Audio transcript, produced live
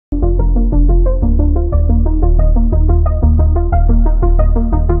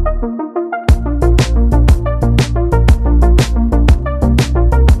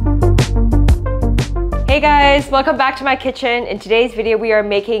guys, welcome back to my kitchen. In today's video, we are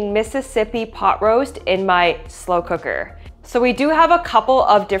making Mississippi pot roast in my slow cooker. So we do have a couple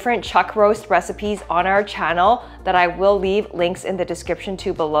of different chuck roast recipes on our channel that I will leave links in the description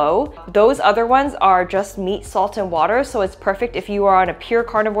to below. Those other ones are just meat, salt, and water, so it's perfect if you are on a pure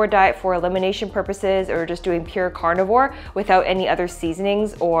carnivore diet for elimination purposes or just doing pure carnivore without any other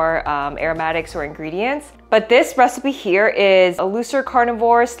seasonings or aromatics or ingredients. But this recipe here is a looser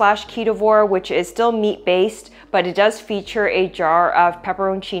carnivore slash ketovore, which is still meat-based, but it does feature a jar of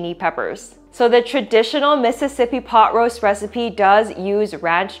pepperoncini peppers. So the traditional Mississippi pot roast recipe does use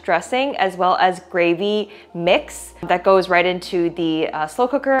ranch dressing as well as gravy mix that goes right into the slow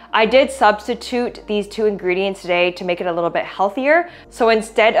cooker. I did substitute these two ingredients today to make it a little bit healthier. So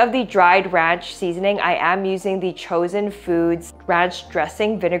instead of the dried ranch seasoning, I am using the Chosen Foods ranch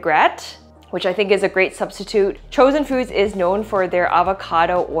dressing vinaigrette, which I think is a great substitute. Chosen Foods is known for their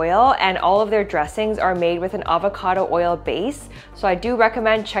avocado oil, and all of their dressings are made with an avocado oil base. So I do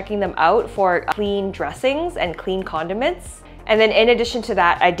recommend checking them out for clean dressings and clean condiments. And then in addition to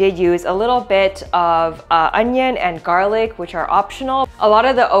that, I did use a little bit of onion and garlic, which are optional. A lot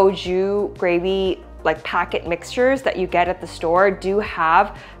of the au jus gravy like packet mixtures that you get at the store do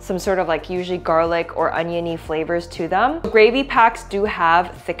have some sort of like usually garlic or oniony flavors to them. Gravy packs do have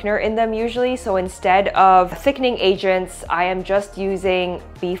thickener in them usually, so instead of thickening agents, I am just using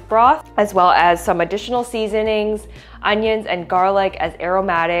beef broth as well as some additional seasonings, onions and garlic as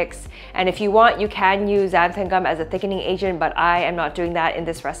aromatics. And if you want, you can use xanthan gum as a thickening agent, but I am not doing that in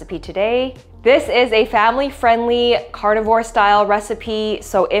this recipe today. This is a family-friendly carnivore style recipe,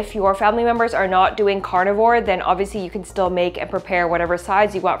 so if your family members are not doing carnivore, then obviously you can still make and prepare whatever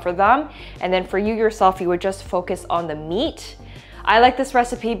sides you want for them. And then for you yourself, you would just focus on the meat. I like this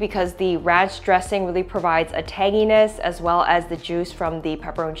recipe because the ranch dressing really provides a tanginess as well as the juice from the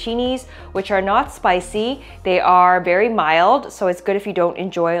pepperoncinis, which are not spicy. They are very mild, so it's good if you don't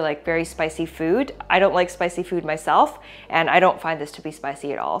enjoy like very spicy food. I don't like spicy food myself, and I don't find this to be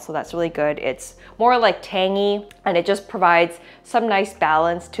spicy at all, so that's really good. It's more like tangy, and it just provides some nice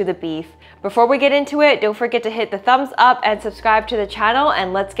balance to the beef. Before we get into it, don't forget to hit the thumbs up and subscribe to the channel,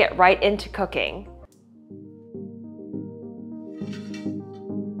 and let's get right into cooking.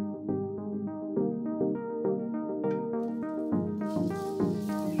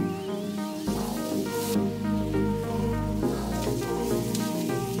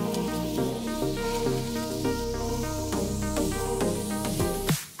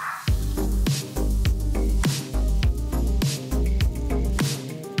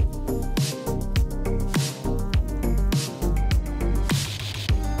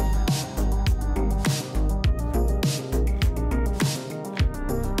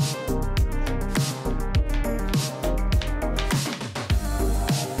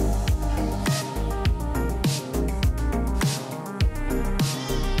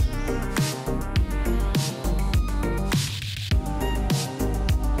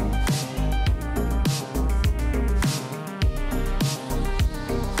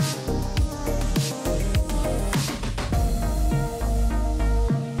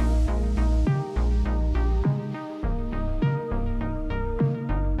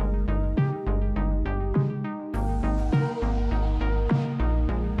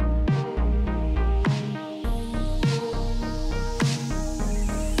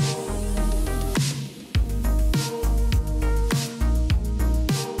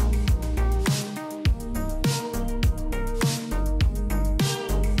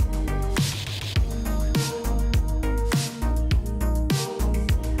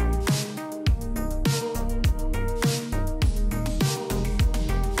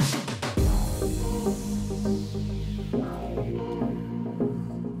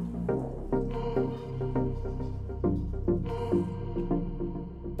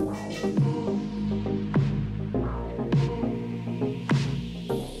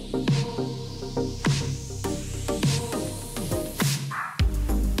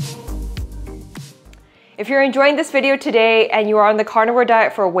 If you're enjoying this video today and you are on the carnivore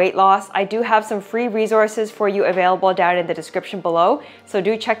diet for weight loss, I do have some free resources for you available down in the description below, so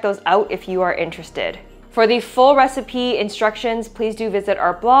do check those out if you are interested. For the full recipe instructions, please do visit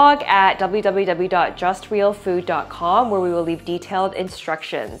our blog at www.justrealfood.com, where we will leave detailed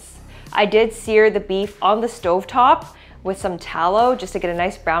instructions. I did sear the beef on the stovetop with some tallow just to get a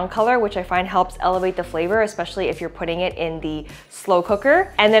nice brown color, which I find helps elevate the flavor, especially if you're putting it in the slow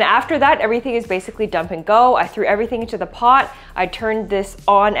cooker. And then after that, everything is basically dump and go. I threw everything into the pot. I turned this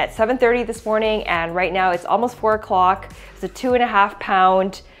on at 7:30 this morning, and right now it's almost 4 o'clock. It's a 2.5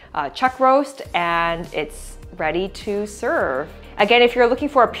 pound chuck roast, and it's ready to serve. Again, if you're looking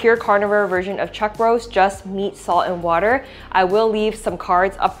for a pure carnivore version of chuck roast, just meat, salt, and water, I will leave some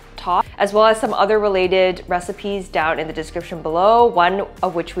cards up top, as well as some other related recipes down in the description below, one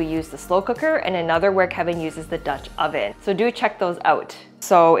of which we use the slow cooker and another where Kevin uses the Dutch oven. So do check those out.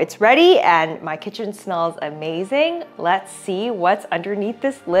 So it's ready and my kitchen smells amazing. Let's see what's underneath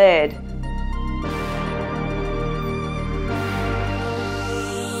this lid.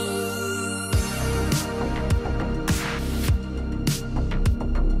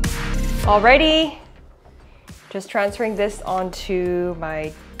 Alrighty, just transferring this onto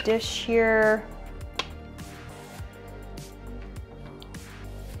my dish here.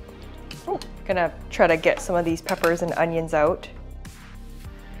 Gonna try to get some of these peppers and onions out.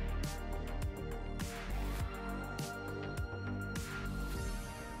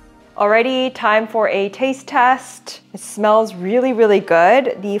 Alrighty, time for a taste test. It smells really, really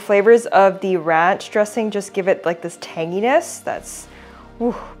good. The flavors of the ranch dressing just give it like this tanginess that's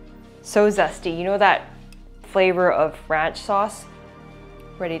so zesty. You know that flavor of ranch sauce?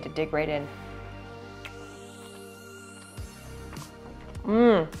 Ready to dig right in.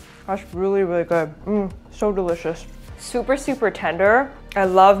 That's really, really good. So delicious. Super, super tender. I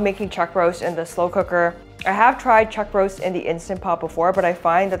love making chuck roast in the slow cooker. I have tried chuck roast in the Instant Pot before, but I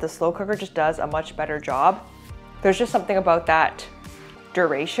find that the slow cooker just does a much better job. There's just something about that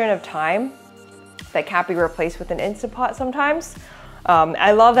duration of time that can't be replaced with an Instant Pot sometimes.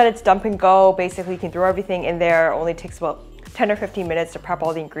 I love that it's dump and go. Basically, you can throw everything in there. It only takes about 10 or 15 minutes to prep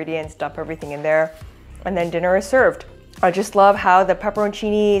all the ingredients, dump everything in there, and then dinner is served. I just love how the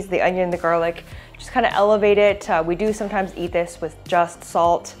pepperoncinis, the onion, the garlic just kind of elevate it. We do sometimes eat this with just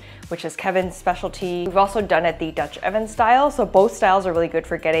salt, which is Kevin's specialty. We've also done it the Dutch oven style, so both styles are really good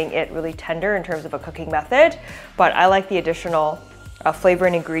for getting it really tender in terms of a cooking method, but I like the additional flavor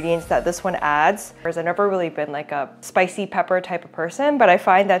and ingredients that this one adds. I've never really been like a spicy pepper type of person, but I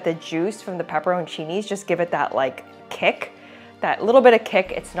find that the juice from the pepperoncinis just give it that like kick, that little bit of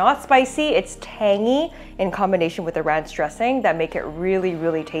kick. It's not spicy, it's tangy in combination with the ranch dressing that make it really,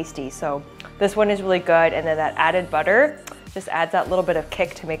 really tasty. So this one is really good, and then that added butter just adds that little bit of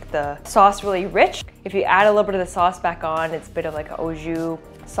kick to make the sauce really rich. If you add a little bit of the sauce back on, it's a bit of like an au jus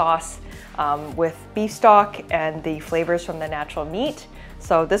sauce with beef stock and the flavors from the natural meat.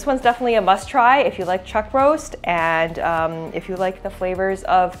 So this one's definitely a must try if you like chuck roast and if you like the flavors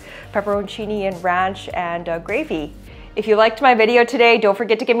of pepperoncini and ranch and gravy. If you liked my video today, don't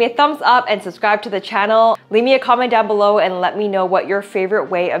forget to give me a thumbs up and subscribe to the channel. Leave me a comment down below and let me know what your favorite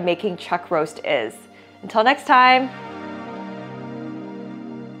way of making chuck roast is. Until next time.